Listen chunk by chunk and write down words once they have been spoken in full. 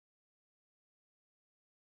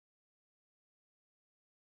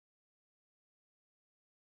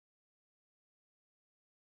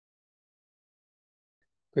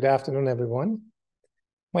Good afternoon, everyone.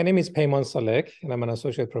 My name is Payman Salek, and I'm an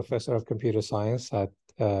associate professor of computer science at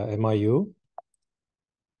MIU.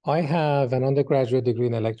 I have an undergraduate degree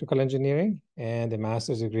in electrical engineering and a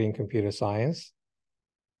master's degree in computer science.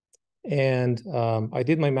 And I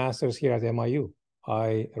did my master's here at MIU.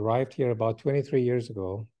 I arrived here about 23 years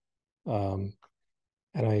ago, and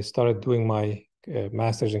I started doing my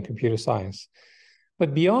master's in computer science.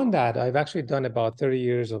 But beyond that, I've actually done about 30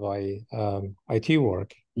 years of IT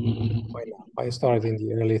work. I started in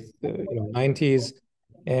the early 90s,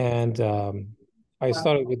 and I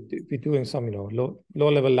started with doing some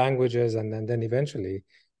low-level languages, and then eventually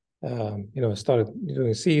started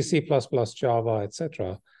doing C, C++, Java,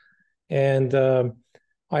 etc. And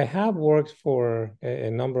I have worked for a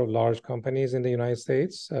number of large companies in the United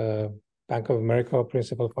States, Bank of America,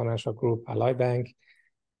 Principal Financial Group, Ally Bank,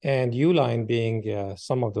 and Uline being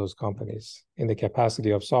some of those companies in the capacity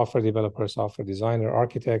of software developer, software designer,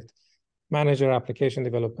 architect, manager, application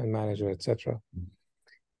development manager, etc.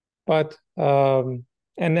 But and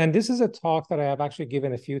this is a talk that I have actually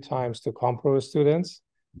given a few times to ComPro students,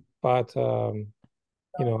 but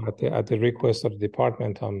at the request of the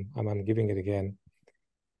department, I'm giving it again.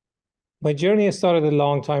 My journey started a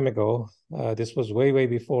long time ago. This was way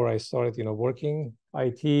before I started, working,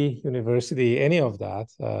 IT, university, any of that.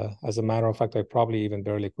 As a matter of fact, I probably even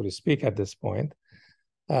barely could speak at this point.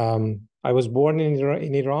 I was born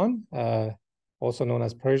in Iran, also known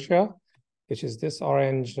as Persia, which is this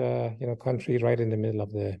orange, country right in the middle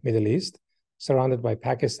of the Middle East, surrounded by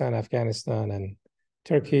Pakistan, Afghanistan, and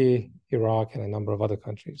Turkey, Iraq, and a number of other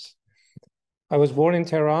countries. I was born in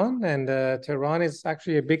Tehran, and Tehran is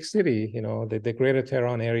actually a big city. The greater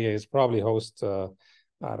Tehran area is probably hosts,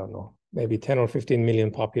 I don't know, maybe 10 or 15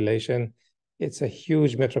 million population. It's a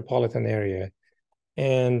huge metropolitan area.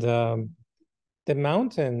 And the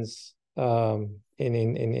mountains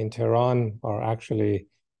in Tehran are actually,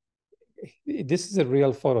 this is a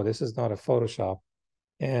real photo. This is not a Photoshop.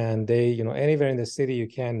 And they, anywhere in the city, you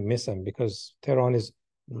can't miss them because Tehran is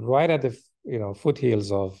right at the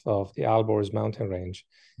foothills of the Alborz mountain range.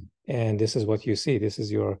 And this is what you see. This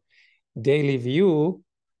is your daily view,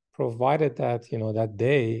 provided that, that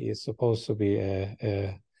day is supposed to be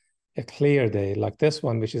a clear day like this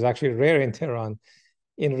one, which is actually rare in Tehran.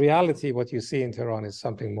 In reality, what you see in Tehran is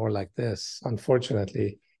something more like this,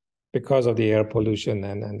 unfortunately, because of the air pollution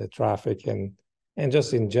and the traffic and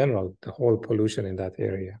just in general, the whole pollution in that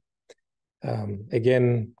area.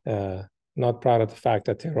 Again, not proud of the fact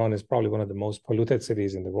that Tehran is probably one of the most polluted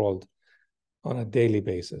cities in the world on a daily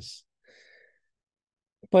basis.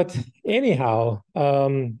 But anyhow,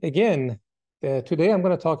 again, today I'm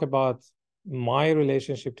going to talk about my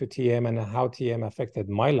relationship to TM and how TM affected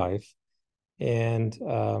my life. And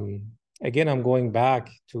again, I'm going back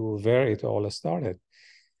to where it all started.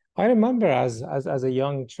 I remember as a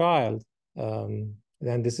young child, and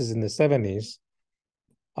this is in the 70s,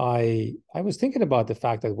 I was thinking about the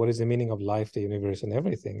fact that what is the meaning of life, the universe, and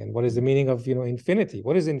everything, and what is the meaning of infinity?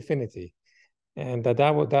 What is infinity? And that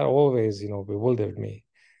always bewildered me.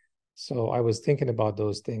 So I was thinking about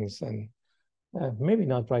those things, and maybe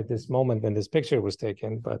not right this moment when this picture was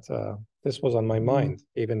taken, but this was on my mind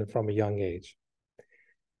even from a young age.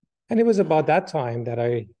 And it was about that time that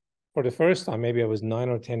for the first time, maybe I was 9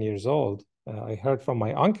 or 10 years old, I heard from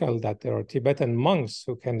my uncle that there are Tibetan monks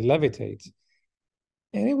who can levitate.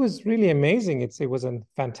 And it was really amazing. It was a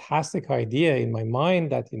fantastic idea in my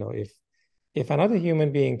mind that, if another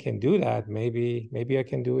human being can do that, maybe I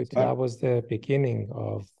can do it. That was the beginning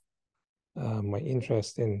of my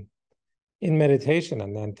interest in meditation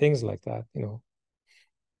and things like that,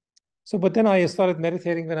 So, but then I started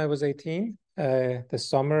meditating when I was 18. The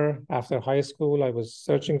summer after high school, I was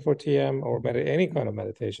searching for TM or any kind of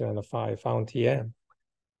meditation, and I found TM.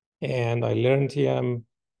 And I learned TM,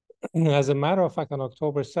 as a matter of fact, on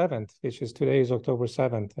October 7th, which is today is October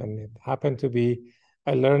 7th. And it happened to be,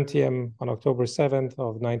 I learned TM on October 7th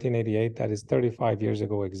of 1988. That is 35 years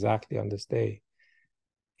ago exactly on this day.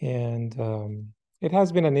 And it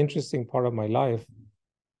has been an interesting part of my life.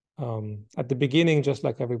 At the beginning, just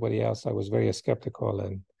like everybody else, I was very skeptical.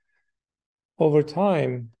 And over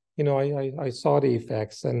time, I saw the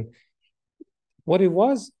effects. And what it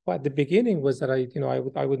was at the beginning was that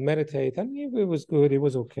I would meditate, and it was good, it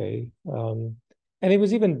was okay. And it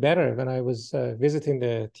was even better when I was visiting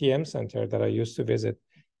the TM center that I used to visit.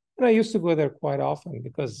 And I used to go there quite often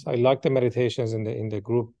because I liked the meditations in the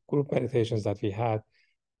group meditations that we had.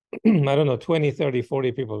 I don't know, 20, 30,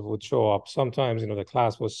 40 people would show up. Sometimes, the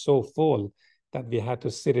class was so full that we had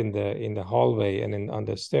to sit in the hallway and on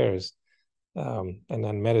the stairs and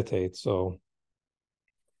then meditate. So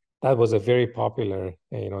that was a very popular,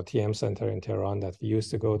 TM center in Tehran that we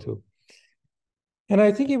used to go to. And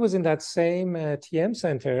I think it was in that same TM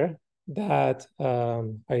center that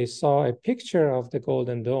I saw a picture of the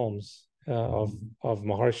golden domes of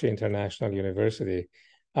Maharishi International University.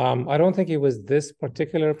 I don't think it was this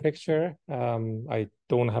particular picture. I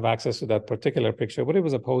don't have access to that particular picture, but it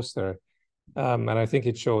was a poster. And I think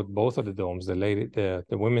it showed both of the domes, the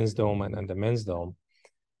women's dome and the men's dome.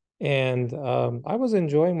 And I was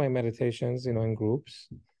enjoying my meditations, in groups.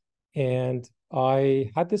 And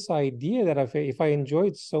I had this idea that if I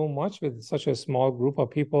enjoyed so much with such a small group of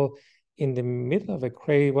people in the middle of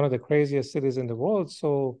one of the craziest cities in the world,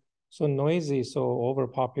 so noisy, so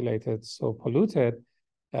overpopulated, so polluted,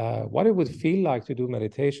 what it would feel like to do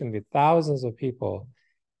meditation with thousands of people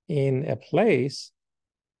in a place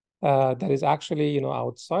that is actually,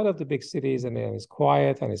 outside of the big cities and is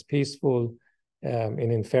quiet and is peaceful,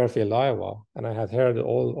 in Fairfield, Iowa. And I had heard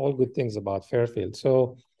all good things about Fairfield.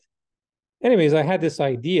 So anyways, I had this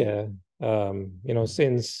idea,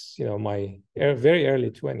 since, my very early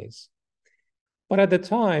 20s. But at the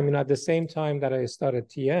time, at the same time that I started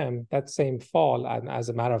TM, that same fall, and as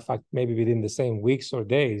a matter of fact, maybe within the same weeks or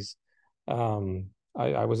days,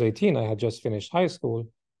 I was 18. I had just finished high school.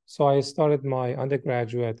 So I started my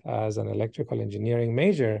undergraduate as an electrical engineering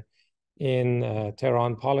major in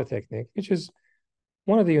Tehran Polytechnic, which is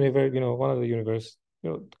one of the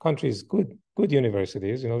country's good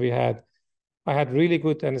universities. I had really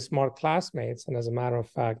good and smart classmates, and as a matter of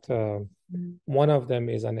fact, one of them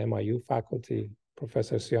is an MIU faculty,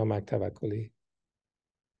 Professor Siamak Tavakkoli.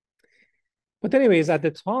 But anyways, at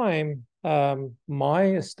the time,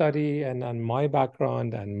 my study and my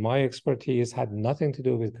background and my expertise had nothing to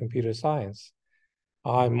do with computer science.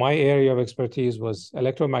 My area of expertise was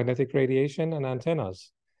electromagnetic radiation and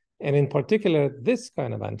antennas, and in particular, this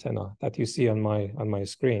kind of antenna that you see on my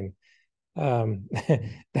screen,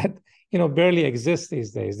 that barely exists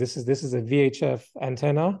these days. This is a VHF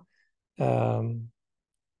antenna,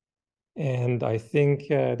 and I think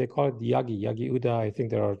they call it Yagi Uda. I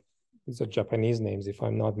think these are Japanese names, if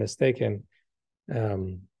I'm not mistaken.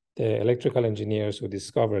 The electrical engineers who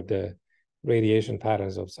discovered the radiation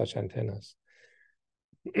patterns of such antennas.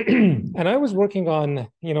 And I was working on,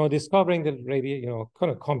 discovering the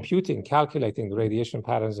kind of calculating the radiation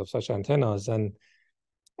patterns of such antennas. And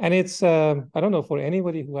it's, I don't know, for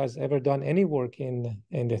anybody who has ever done any work in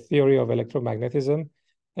the theory of electromagnetism,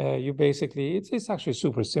 you basically, it's actually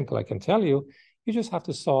super simple, I can tell you. You just have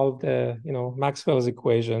to solve the, Maxwell's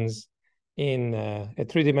equations in a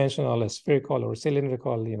three-dimensional, spherical or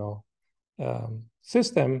cylindrical,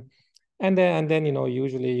 system. And then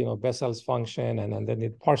usually, Bessel's function and then the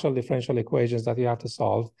partial differential equations that you have to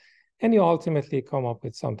solve. And you ultimately come up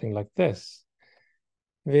with something like this,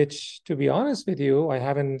 which, to be honest with you, I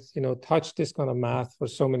haven't, touched this kind of math for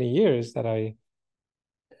so many years that I'm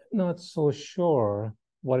not so sure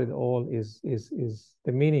what it all is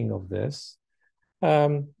the meaning of this.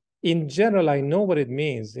 In general, I know what it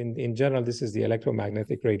means. In general, this is the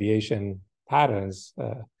electromagnetic radiation patterns.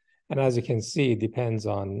 And as you can see, it depends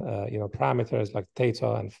on, parameters like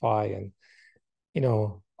theta and phi and,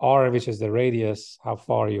 r, which is the radius, how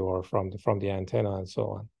far you are from the antenna and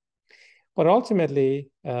so on. But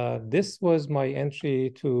ultimately, this was my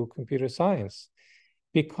entry to computer science,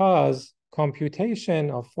 because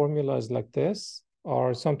computation of formulas like this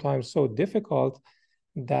are sometimes so difficult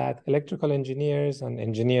that electrical engineers and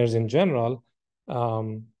engineers in general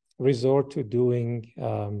resort to doing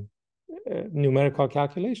numerical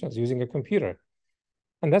calculations using a computer.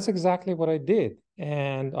 And that's exactly what I did.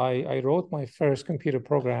 And I wrote my first computer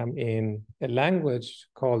program in a language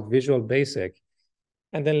called Visual Basic.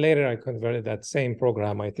 And then later I converted that same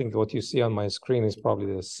program. I think what you see on my screen is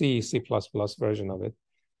probably the C++ version of it.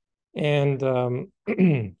 And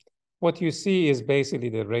what you see is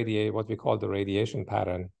basically what we call the radiation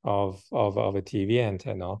pattern of a TV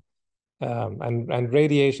antenna. And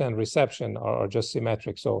radiation and reception are just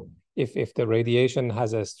symmetric. So if the radiation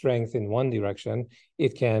has a strength in one direction,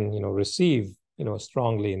 it can receive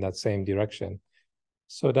strongly in that same direction.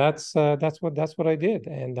 So that's what I did,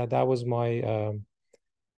 and that was my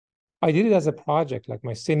I did it as a project, like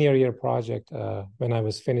my senior year project, when I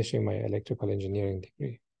was finishing my electrical engineering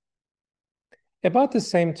degree. About the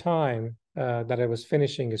same time that I was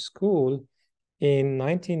finishing school in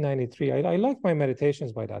 1993, I liked my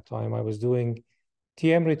meditations by that time. I was doing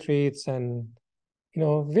TM retreats and,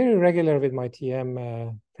 very regular with my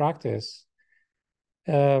TM practice.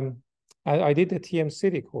 I did the TM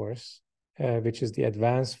City course, which is the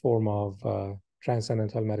advanced form of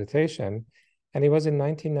Transcendental meditation. And it was in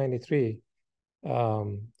 1993.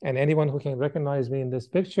 And anyone who can recognize me in this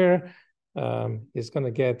picture is going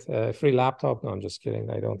to get a free laptop. No, I'm just kidding.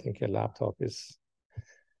 I don't think a laptop is.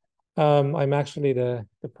 I'm actually the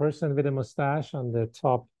person with a mustache on the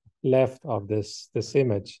top left of this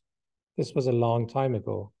image. This was a long time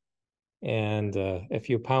ago and a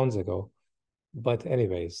few pounds ago. But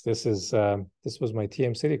anyways, this was my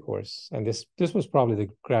TM City course, and this was probably the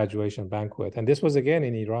graduation banquet, and this was again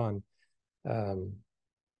in Iran,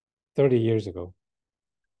 30 years ago.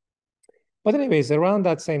 But anyways, around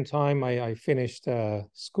that same time, I finished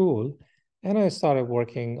school, and I started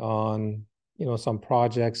working on some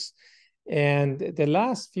projects. And the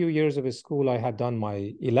last few years of school, I had done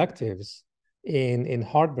my electives in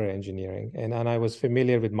hardware engineering, and I was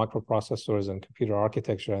familiar with microprocessors and computer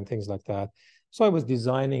architecture and things like that. So I was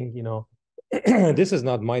designing, this is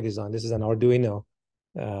not my design. This is an Arduino.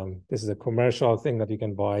 This is a commercial thing that you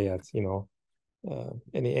can buy at,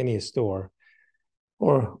 any store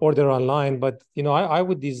or order online. But, I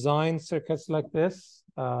would design circuits like this.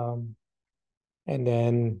 And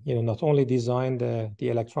then, not only design the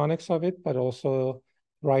electronics of it, but also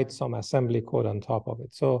write some assembly code on top of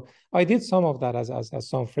it. So I did some of that as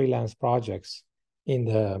some freelance projects in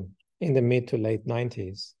the mid to late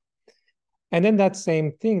 90s. And then that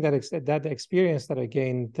same thing, that experience that I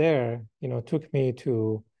gained there, took me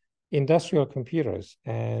to industrial computers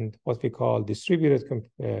and what we call distributed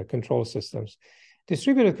control systems.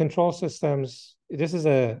 Distributed control systems, this is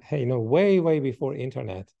way before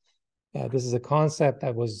internet. This is a concept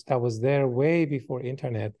that was there way before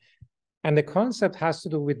internet. And the concept has to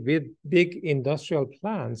do with big industrial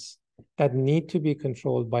plants that need to be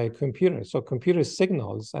controlled by a computer. So computer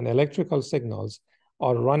signals and electrical signals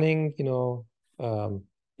are running,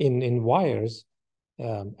 in wires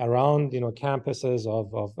around, campuses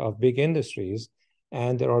of big industries.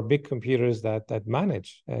 And there are big computers that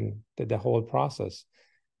manage and the whole process.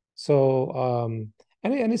 So,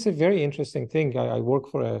 and it's a very interesting thing. I work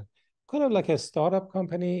for a kind of like a startup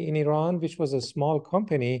company in Iran, which was a small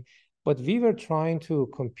company, but we were trying to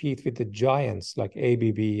compete with the giants like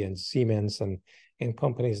ABB and Siemens and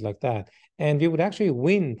companies like that. And we would actually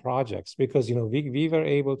win projects because, we were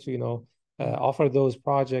able to, offer those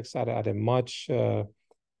projects at a much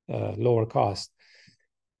lower cost.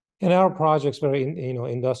 And our projects were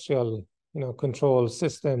industrial, control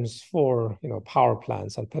systems for, power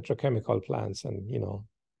plants and petrochemical plants and,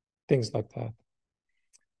 things like that.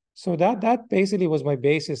 So that basically was my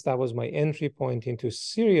basis. That was my entry point into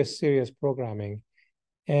serious programming.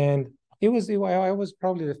 And I was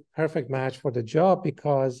probably the perfect match for the job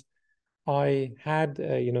because I had,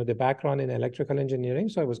 the background in electrical engineering.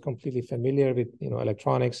 So I was completely familiar with,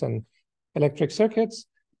 electronics and electric circuits.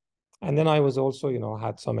 And then I was also,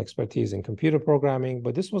 had some expertise in computer programming,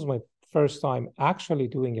 but this was my first time actually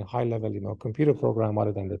doing a high level, computer program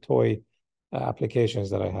other than the toy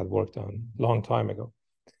applications that I had worked on a long time ago.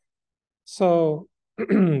 So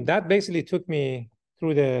that basically took me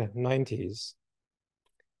through the 90s.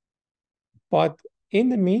 But in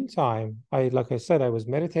the meantime, like I said, I was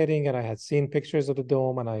meditating and I had seen pictures of the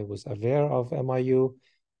dome and I was aware of MIU.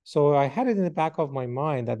 So I had it in the back of my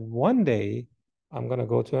mind that one day I'm going to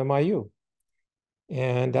go to MIU.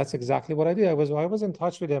 And that's exactly what I did. I was in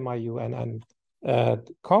touch with MIU and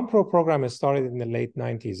ComPro program has started in the late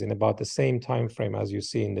 90s in about the same time frame as you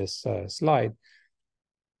see in this slide.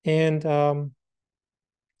 And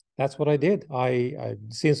that's what I did.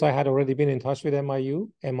 Since I had already been in touch with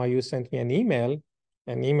MIU sent me an email.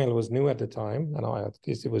 An email was new at the time, and at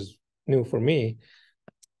least it was new for me.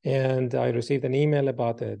 And I received an email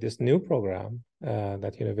about this new program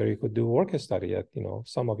that where you could do work study at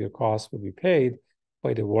some of your costs would be paid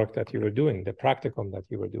by the work that you were doing, the practicum that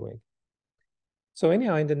you were doing. So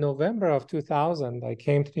anyhow, in the November of 2000, I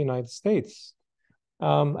came to the United States.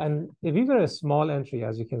 And we were a small entry,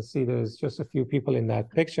 as you can see, there's just a few people in that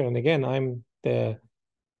picture. And again, I'm the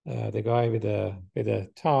guy with a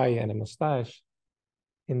tie and a mustache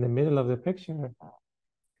in the middle of the picture.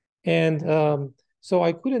 And so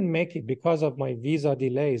I couldn't make it because of my visa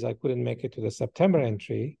delays. I couldn't make it to the September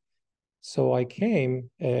entry. So I came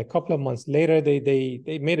a couple of months later.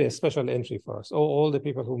 They made a special entry for us. All the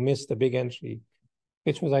people who missed the big entry,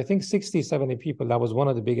 which was, I think, 60, 70 people. That was one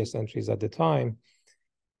of the biggest entries at the time.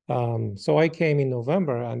 So I came in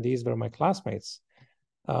November, and these were my classmates.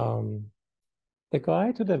 The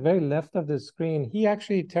guy to the very left of the screen, he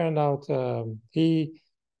actually turned out,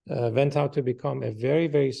 went out to become a very,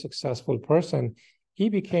 very successful person. He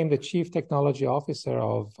became the chief technology officer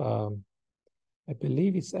of, I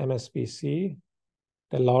believe it's MSBC,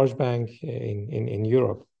 the large bank in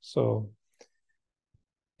Europe. So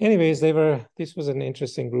anyways, this was an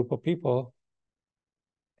interesting group of people.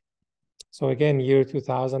 So again, year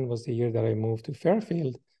 2000 was the year that I moved to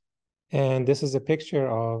Fairfield. And this is a picture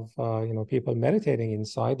of people meditating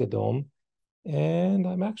inside the dome. And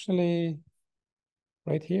I'm actually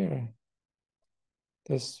right here.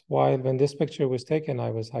 When this picture was taken,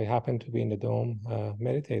 I happened to be in the dome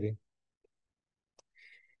meditating.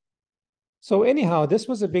 So anyhow, this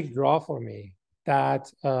was a big draw for me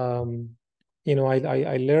that I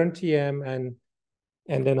learned TM,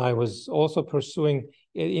 and then I was also pursuing.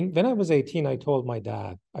 When I was 18, I told my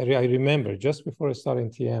dad. I remember just before starting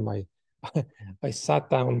TM, I sat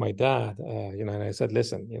down with my dad, and I said,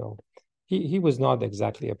 listen, he was not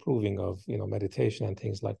exactly approving of meditation and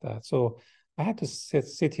things like that. So I had to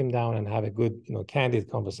sit him down and have a good candid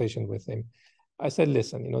conversation with him. I said,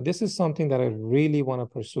 listen, this is something that I really want to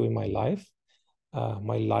pursue in my life.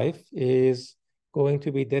 My life is going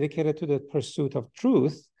to be dedicated to the pursuit of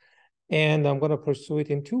truth, and I'm going to pursue it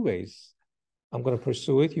in two ways. I'm going to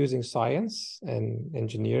pursue it using science and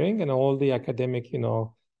engineering and all the academic,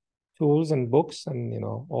 tools and books and,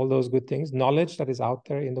 all those good things, knowledge that is out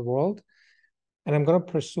there in the world. And I'm going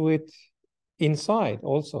to pursue it inside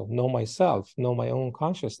also, know myself, know my own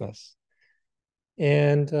consciousness.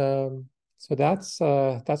 And so that's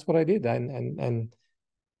what I did. And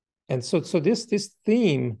so this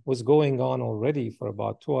theme was going on already for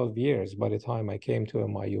about 12 years by the time I came to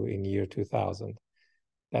MIU in year 2000.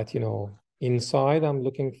 That, inside I'm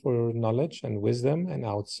looking for knowledge and wisdom, and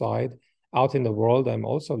outside, out in the world, I'm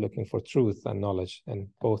also looking for truth and knowledge, and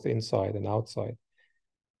both inside and outside.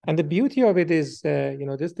 And the beauty of it is,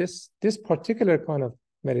 this particular kind of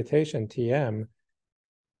meditation, TM,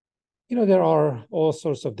 there are all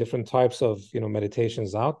sorts of different types of,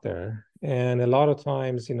 meditations out there. And a lot of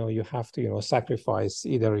times, you have to, sacrifice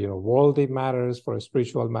either, worldly matters for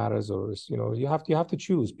spiritual matters, or, you have to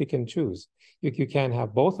choose, pick and choose. You can't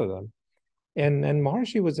have both of them. And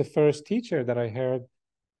Maharishi was the first teacher that I heard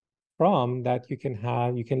from that you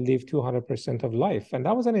can live 200% of life. And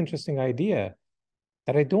that was an interesting idea,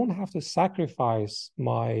 that I don't have to sacrifice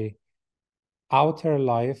my outer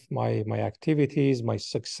life, my activities, my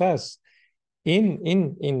success in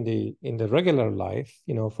the regular life,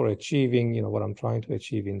 for achieving, what I'm trying to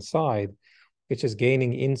achieve inside, which is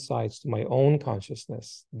gaining insights to my own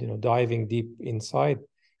consciousness, diving deep inside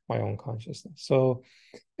my own consciousness. So,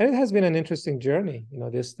 and it has been an interesting journey.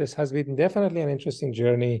 This has been definitely an interesting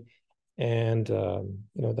journey. And,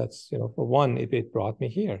 that's, for one, it brought me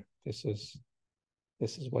here. This is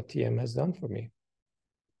what TM has done for me.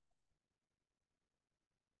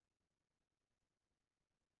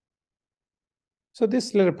 So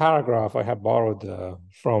this little paragraph I have borrowed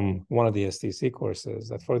from one of the STC courses,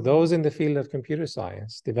 that for those in the field of computer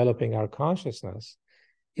science, developing our consciousness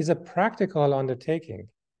is a practical undertaking.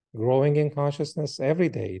 Growing in consciousness every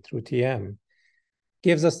day through TM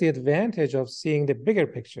gives us the advantage of seeing the bigger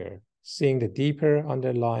picture, seeing the deeper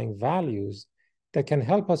underlying values that can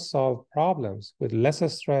help us solve problems with less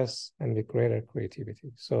stress and with greater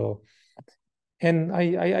creativity. So, and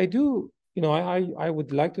I do, I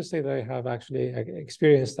would like to say that I have actually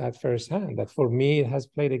experienced that firsthand, that for me, it has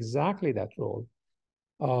played exactly that role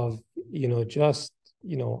of, just,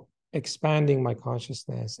 expanding my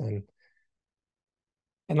consciousness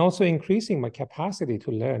and also increasing my capacity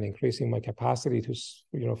to learn, increasing my capacity to,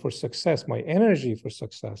 for success, my energy for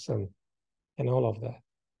success, and all of that.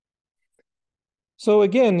 So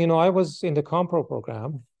again, I was in the ComPro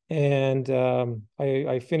program, and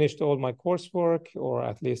I finished all my coursework, or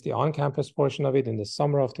at least the on-campus portion of it, in the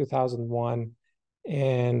summer of 2001.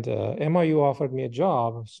 And MIU offered me a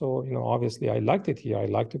job. So, obviously I liked it here. I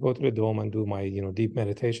like to go to the dome and do my, deep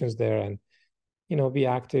meditations there and, be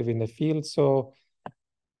active in the field. So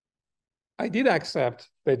I did accept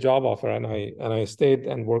the job offer, and I stayed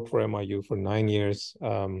and worked for MIU for 9 years.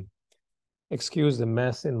 Excuse the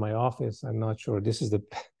mess in my office. I'm not sure. This is the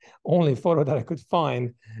only photo that I could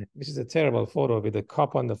find, which is a terrible photo with a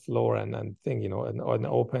cup on the floor and thing, an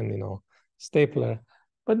open, stapler.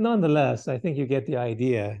 But nonetheless, I think you get the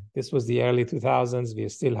idea. This was the early 2000s. We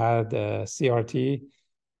still had CRT.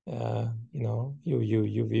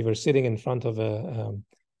 We were sitting in front of a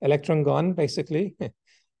electron gun, basically,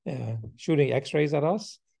 shooting X-rays at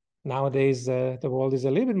us. Nowadays, the world is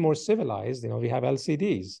a little bit more civilized. We have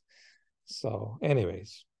LCDs. So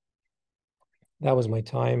anyways, that was my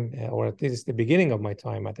time, or at least the beginning of my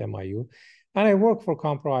time at MIU. And I worked for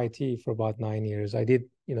ComPro IT for about 9 years. I did,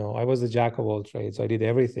 I was the jack of all trades. I did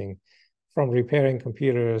everything from repairing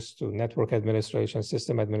computers to network administration,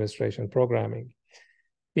 system administration, programming,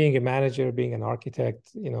 being a manager, being an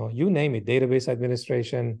architect, you name it, database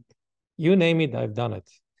administration, you name it, I've done it.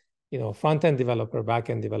 Front-end developer,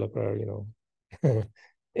 back-end developer,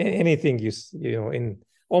 anything in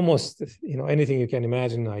almost anything you can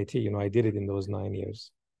imagine in IT. I did it in those 9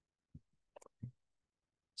 years.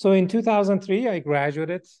 So in 2003, I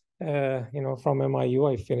graduated. From MIU.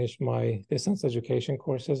 I finished my distance education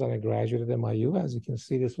courses and I graduated MIU. As you can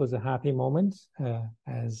see, this was a happy moment,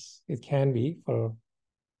 as it can be for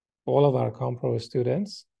all of our ComPro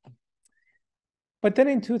students. But then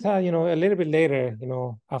in 2000, a little bit later,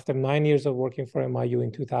 after 9 years of working for MIU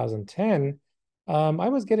in 2010, I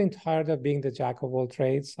was getting tired of being the jack of all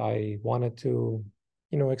trades. I wanted to,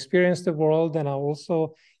 experience the world, and I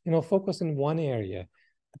also, focus in one area.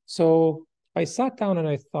 So I sat down and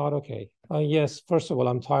I thought, okay, yes, first of all,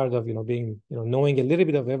 I'm tired of, being, knowing a little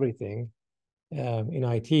bit of everything in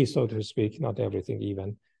IT, so to speak, not everything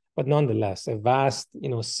even, but nonetheless, a vast,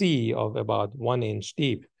 sea of about 1 inch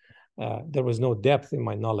deep. There was no depth in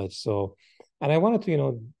my knowledge. So, and I wanted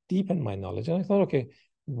to, deepen my knowledge. And I thought, okay,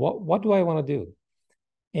 what do I want to do?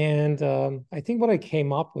 And I think what I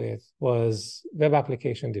came up with was web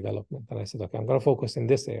application development. And I said, okay, I'm going to focus in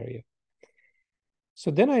this area. So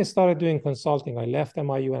then I started doing consulting. I left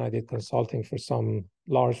MIU and I did consulting for some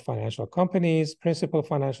large financial companies. Principal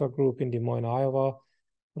Financial Group in Des Moines, Iowa,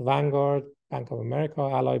 Vanguard, Bank of America,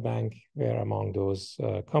 Ally Bank were among those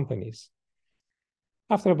companies.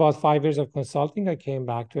 After about 5 years of consulting, I came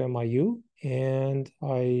back to MIU and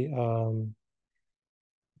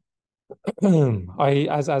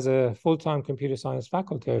as a full-time computer science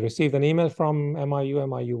faculty, I received an email from MIU.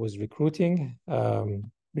 MIU was recruiting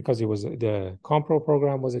because the ComPro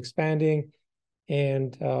program was expanding,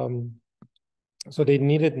 and so they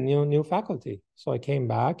needed new faculty. So I came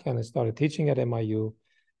back and I started teaching at MIU.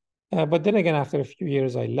 But then again, after a few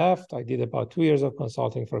years, I left. I did about 2 years of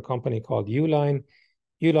consulting for a company called Uline.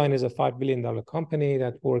 Uline is a $5 billion company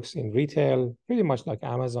that works in retail, pretty much like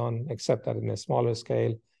Amazon, except that in a smaller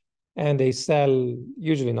scale. And they sell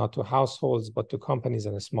usually not to households, but to companies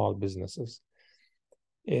and small businesses.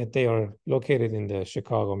 They are located in the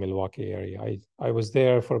Chicago, Milwaukee area. I was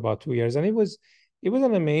there for about 2 years, and it was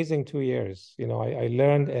an amazing 2 years. I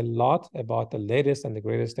learned a lot about the latest and the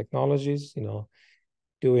greatest technologies,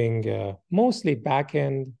 doing mostly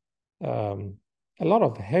back-end, a lot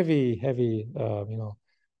of heavy,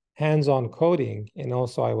 hands-on coding. And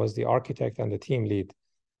also I was the architect and the team lead,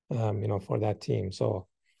 for that team. So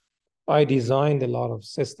I designed a lot of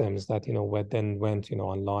systems that, then went,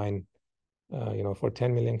 online, for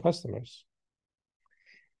 10 million customers.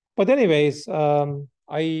 But anyways,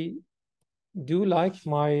 I do like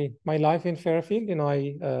my life in Fairfield.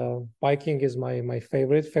 Biking is my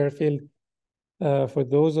favorite. Fairfield, for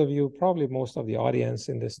those of you, probably most of the audience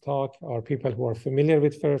in this talk are people who are familiar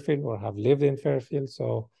with Fairfield or have lived in Fairfield.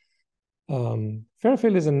 So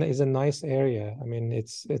Fairfield is a nice area. I mean,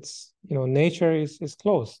 it's nature is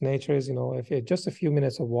close. Nature is, if you're just a few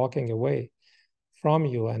minutes of walking away from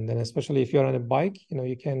you, and then especially if you're on a bike,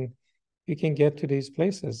 you can get to these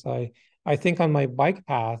places. I think on my bike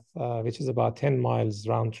path, which is about 10 miles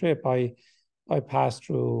round trip, I passed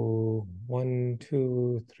through 1,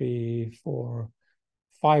 2, 3, 4,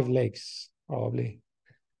 5 lakes probably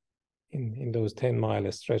in those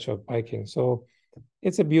 10-mile stretch of biking. So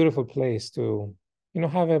it's a beautiful place to,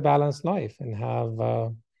 have a balanced life and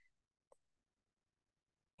have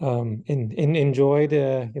enjoy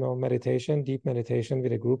the, meditation, deep meditation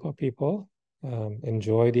with a group of people.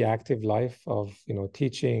 Enjoy the active life of,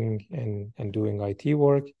 teaching and doing IT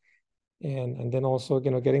work, and then also,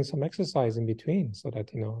 getting some exercise in between so that,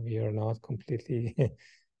 we are not completely,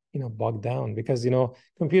 bogged down, because,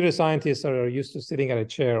 computer scientists are used to sitting at a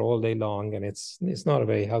chair all day long, and it's not a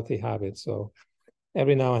very healthy habit. So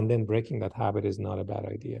every now and then breaking that habit is not a bad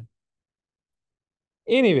idea.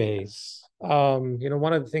 Anyways,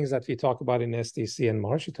 one of the things that we talk about in STC and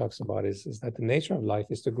Maharishi talks about is that the nature of life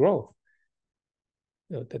is to grow.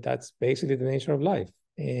 That's basically the nature of life.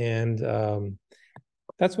 And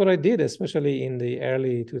that's what I did, especially in the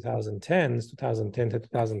early 2010s, 2010 to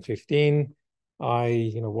 2015.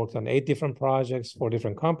 I, worked on 8 different projects, 4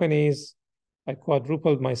 different companies. I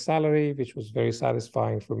quadrupled my salary, which was very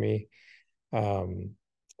satisfying for me.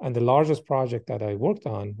 And the largest project that I worked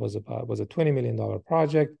on was a $20 million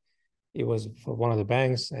project. It was for one of the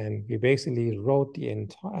banks, and we basically wrote an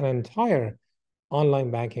entire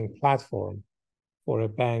online banking platform for a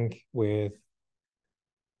bank with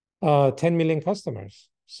 10 million customers.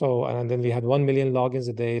 So, and then we had 1 million logins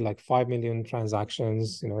a day, like 5 million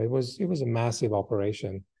transactions. It was a massive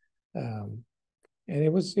operation, and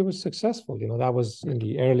it was successful. That was in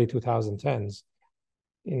the early 2010s.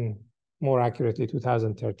 In more accurately,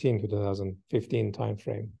 2013 to 2015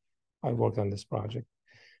 timeframe, I worked on this project.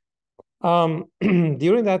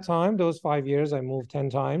 During that time, those 5 years, I moved 10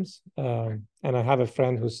 times. And I have a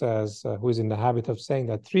friend who says, who is in the habit of saying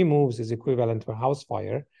that 3 moves is equivalent to a house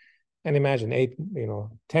fire. And imagine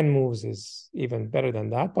 10 moves is even better than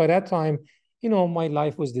that. By that time, my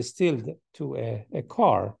life was distilled to a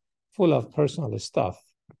car full of personal stuff.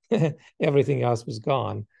 Everything else was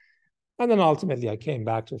gone. And then ultimately I came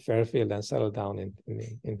back to Fairfield and settled down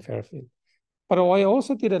in Fairfield. But I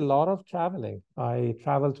also did a lot of traveling. I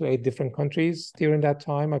traveled to 8 different countries during that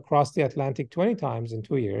time. I crossed the Atlantic 20 times in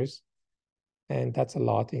 2 years. And that's a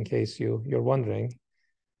lot in case you're wondering.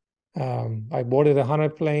 I boarded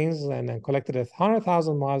 100 planes and collected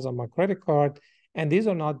 100,000 miles on my credit card. And these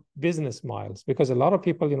are not business miles because a lot of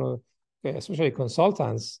people, especially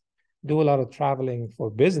consultants, do a lot of traveling for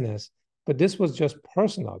business. But this was just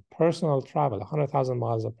personal travel, 100,000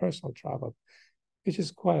 miles of personal travel, which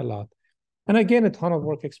is quite a lot. And again, a ton of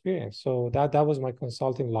work experience. So that was my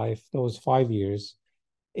consulting life, those 5 years.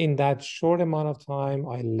 In that short amount of time,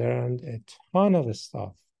 I learned a ton of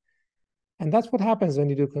stuff. And that's what happens when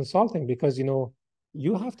you do consulting, because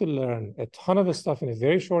you have to learn a ton of stuff in a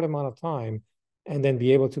very short amount of time and then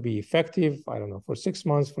be able to be effective, I don't know, for 6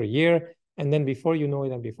 months, for a year. And then before you know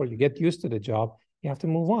it and before you get used to the job, you have to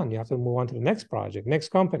move on. You have to move on to the next project, next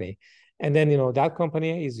company. And then, that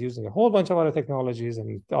company is using a whole bunch of other technologies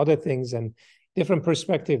and other things and different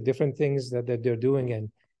perspective, different things that they're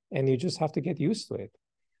doing. And you just have to get used to it.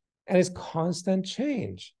 And it's constant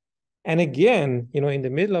change. And again, in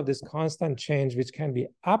the middle of this constant change, which can be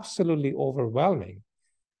absolutely overwhelming.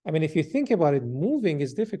 I mean, if you think about it, moving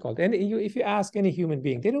is difficult. And if you ask any human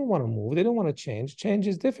being, they don't want to move. They don't want to change. Change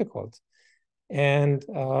is difficult. And,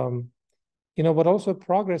 but also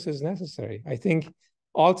progress is necessary. I think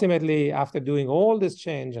ultimately, after doing all this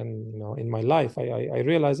change and, in my life, I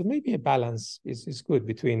realized that maybe a balance is good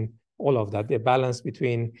between all of that, a balance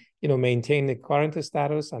between, maintaining the current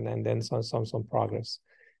status and then some progress.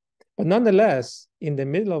 But nonetheless, in the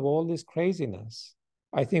middle of all this craziness,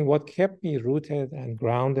 I think what kept me rooted and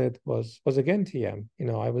grounded was again TM.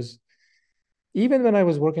 Even when I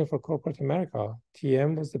was working for corporate America,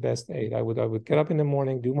 TM was the best aid. I would get up in the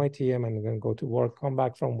morning, do my TM, and then go to work, come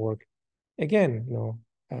back from work. Again,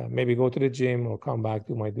 maybe go to the gym or come back,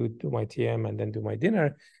 do my TM, and then do my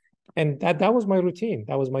dinner. And that was my routine.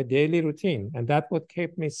 That was my daily routine. And that's what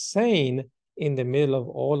kept me sane in the middle of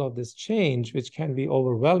all of this change, which can be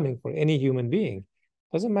overwhelming for any human being.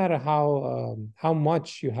 Doesn't matter how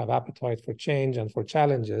much you have appetite for change and for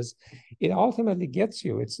challenges, it ultimately gets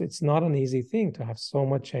you. It's not an easy thing to have so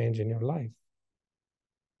much change in your life.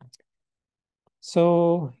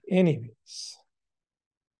 So anyways.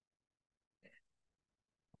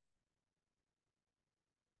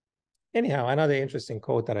 Anyhow, another interesting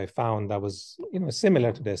quote that I found that was,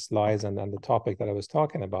 similar to the slides and the topic that I was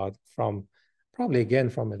talking about from probably again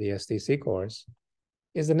from the STC course,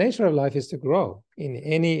 is the nature of life is to grow. In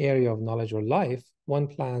any area of knowledge or life, one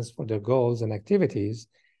plans for their goals and activities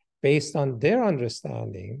based on their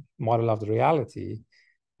understanding, model of the reality,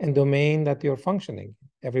 and domain that you're functioning.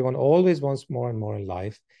 Everyone always wants more and more in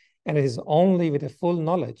life, and it is only with a full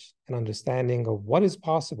knowledge and understanding of what is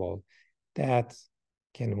possible that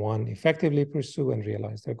can one effectively pursue and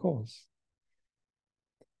realize their goals.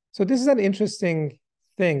 So this is an interesting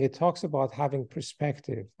thing. It talks about having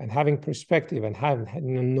perspective and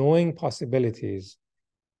knowing possibilities.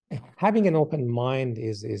 Having an open mind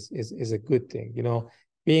is a good thing.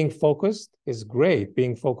 Being focused is great.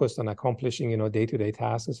 Being focused on accomplishing, day-to-day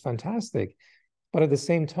tasks is fantastic. But at the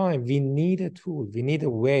same time, we need a tool. We need a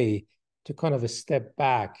way to kind of step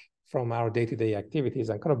back from our day-to-day activities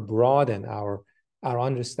and kind of broaden our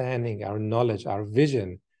understanding, our knowledge, our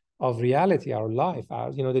vision of reality, our life,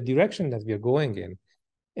 the direction that we are going in.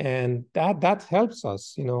 And that helps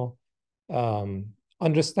us,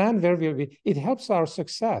 understand where it helps our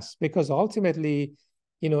success, because ultimately,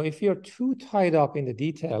 if you're too tied up in the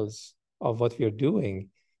details of what we're doing,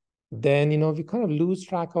 then, we kind of lose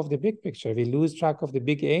track of the big picture. We lose track of the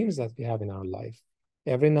big aims that we have in our life.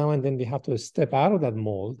 Every now and then we have to step out of that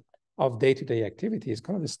mold of day-to-day activities,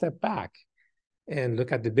 kind of a step back and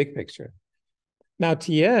look at the big picture. Now,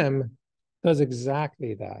 TM does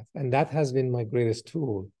exactly that. And that has been my greatest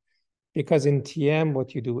tool, because in TM,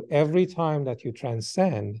 what you do every time that you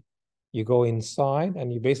transcend, you go inside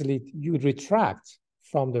and you retract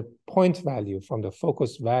from the point value, from the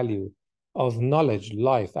focus value of knowledge,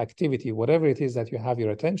 life, activity, whatever it is that you have your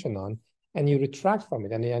attention on, and you retract from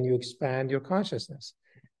it and you expand your consciousness.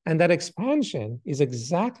 And that expansion is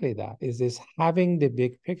exactly that, is this having the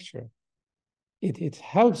big picture. It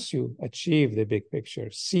helps you achieve the big picture,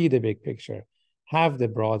 see the big picture, have the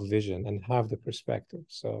broad vision, and have the perspective.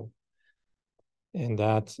 So And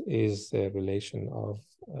that is the relation of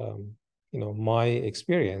my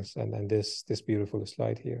experience and this beautiful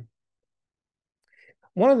slide here.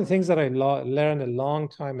 One of the things that I learned a long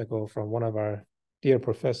time ago from one of our dear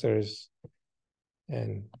professors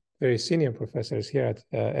and very senior professors here at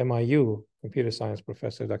MIU, computer science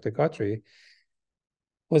professor, Dr. Guthrie,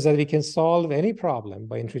 was that we can solve any problem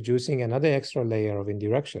by introducing another extra layer of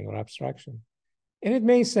indirection or abstraction. And it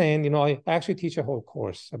may sound, I actually teach a whole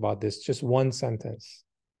course about this, just one sentence.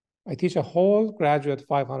 I teach a whole graduate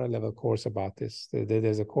 500 level course about this.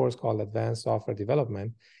 There's a course called Advanced Software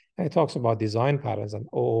Development, and it talks about design patterns and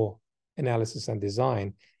OO analysis and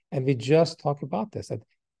design. And we just talk about this.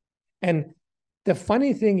 And the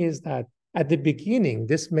funny thing is that at the beginning,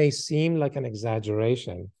 this may seem like an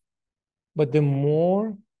exaggeration, but the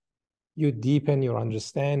more you deepen your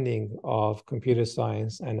understanding of computer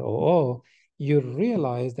science and OO, you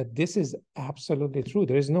realize that this is absolutely true.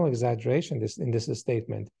 There is no exaggeration in this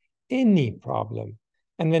statement. Any problem,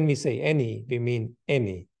 and when we say any, we mean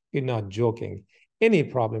any. You're not joking. Any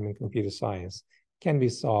problem in computer science can be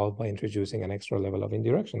solved by introducing an extra level of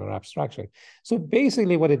indirection or abstraction. So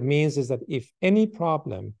basically what it means is that if any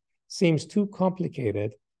problem seems too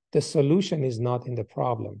complicated, the solution is not in the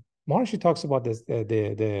problem. Maharishi talks about this,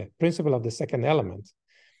 the principle of the second element.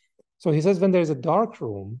 So he says when there's a dark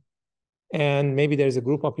room, and maybe there's a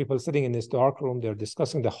group of people sitting in this dark room, they're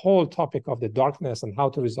discussing the whole topic of the darkness and how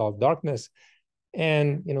to resolve darkness.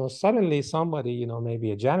 And, suddenly somebody,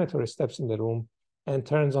 maybe a janitor steps in the room and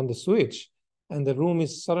turns on the switch, and the room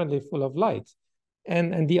is suddenly full of light.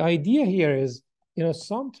 And the idea here is,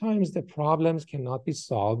 sometimes the problems cannot be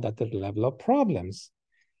solved at the level of problems.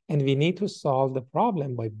 And we need to solve the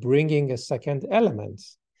problem by bringing a second element,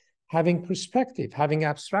 having perspective, having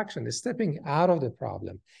abstraction, stepping out of the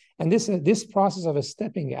problem. And this process of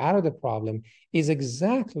stepping out of the problem is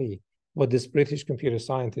exactly what this British computer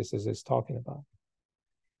scientist is talking about.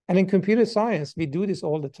 And in computer science, we do this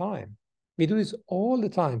all the time. We do this all the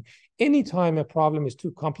time. Anytime a problem is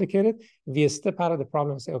too complicated, we step out of the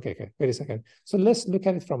problem and say, okay, wait a second. So let's look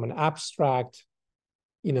at it from an abstract,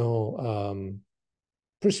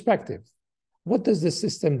 perspective. What does the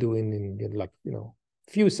system do in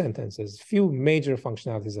few sentences, few major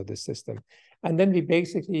functionalities of the system? And then we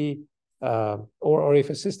basically, or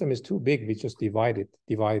if a system is too big, we just divide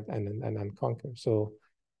and conquer. So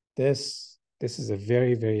this is a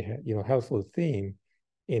very, very helpful theme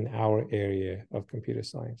in our area of computer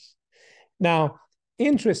science. Now,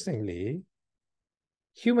 interestingly,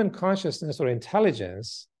 human consciousness or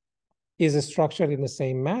intelligence is structured in the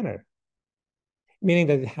same manner, meaning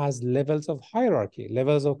that it has levels of hierarchy,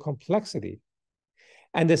 levels of complexity.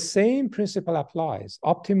 And the same principle applies,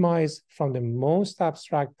 optimize from the most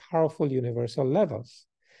abstract, powerful universal levels.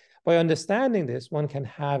 By understanding this, one can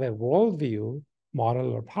have a worldview,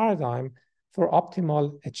 model, or paradigm for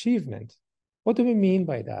optimal achievement. What do we mean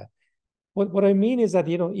by that? What I mean is that,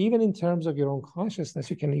 even in terms of your own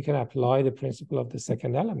consciousness, you can apply the principle of the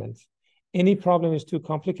second element. Any problem is too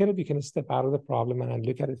complicated, you can step out of the problem and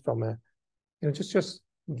look at it from a,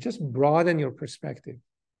 just broaden your perspective.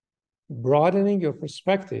 Broadening your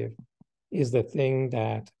perspective is the thing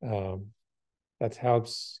that that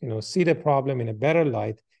helps see the problem in a better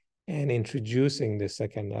light and introducing the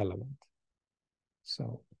second element.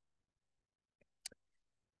 So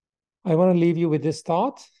I want to leave you with this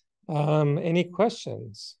thought. Any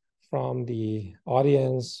questions from the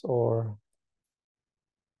audience or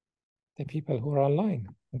the people who are online?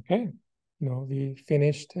 Okay, we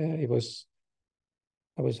finished. I was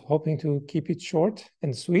hoping to keep it short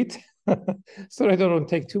and sweet so I don't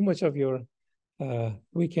take too much of your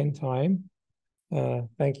weekend time.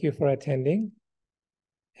 Thank you for attending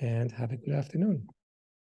and have a good afternoon.